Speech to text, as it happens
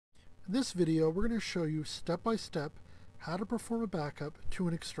In this video, we're going to show you step by step how to perform a backup to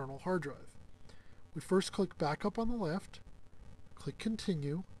an external hard drive. We first click Backup on the left, click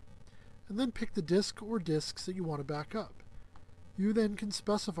Continue, and then pick the disk or disks that you want to back up. You then can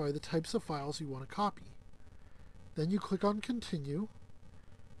specify the types of files you want to copy. Then you click on Continue,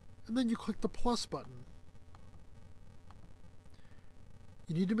 and then you click the plus button.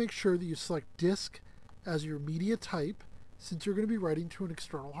 You need to make sure that you select Disk as your media type, since you're going to be writing to an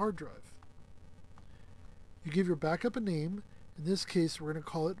external hard drive. You give your backup a name. In this case, we're going to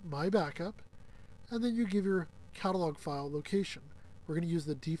call it My Backup, and then you give your catalog file location. We're going to use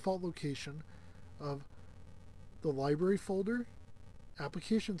the default location of the library folder,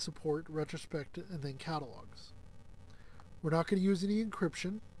 application support, retrospect, and then catalogs. We're not going to use any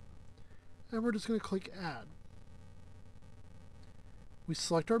encryption, and we're just going to click Add. We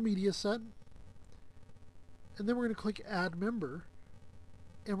select our media set, and then we're going to click Add Member,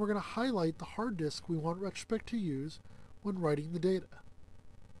 and we're going to highlight the hard disk we want Retrospect to use when writing the data.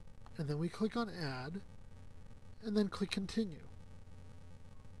 And then we click on Add, and then click Continue.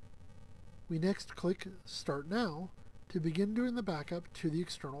 We next click Start Now to begin doing the backup to the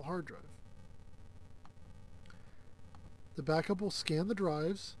external hard drive. The backup will scan the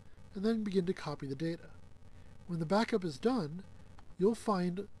drives and then begin to copy the data. When the backup is done, you'll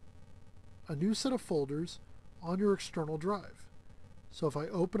find a new set of folders on your external drive. So if I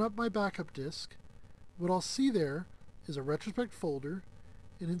open up my backup disk, what I'll see there is a Retrospect folder,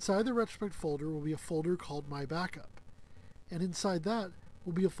 and inside the Retrospect folder will be a folder called My Backup. And inside that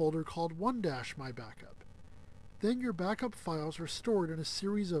will be a folder called 1-My Backup. Then your backup files are stored in a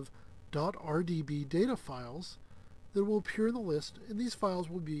series of .rdb data files that will appear in the list, and these files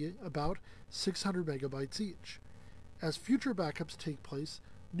will be about 600 megabytes each. As future backups take place,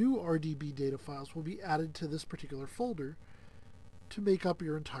 new RDB data files will be added to this particular folder to make up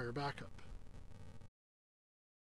your entire backup.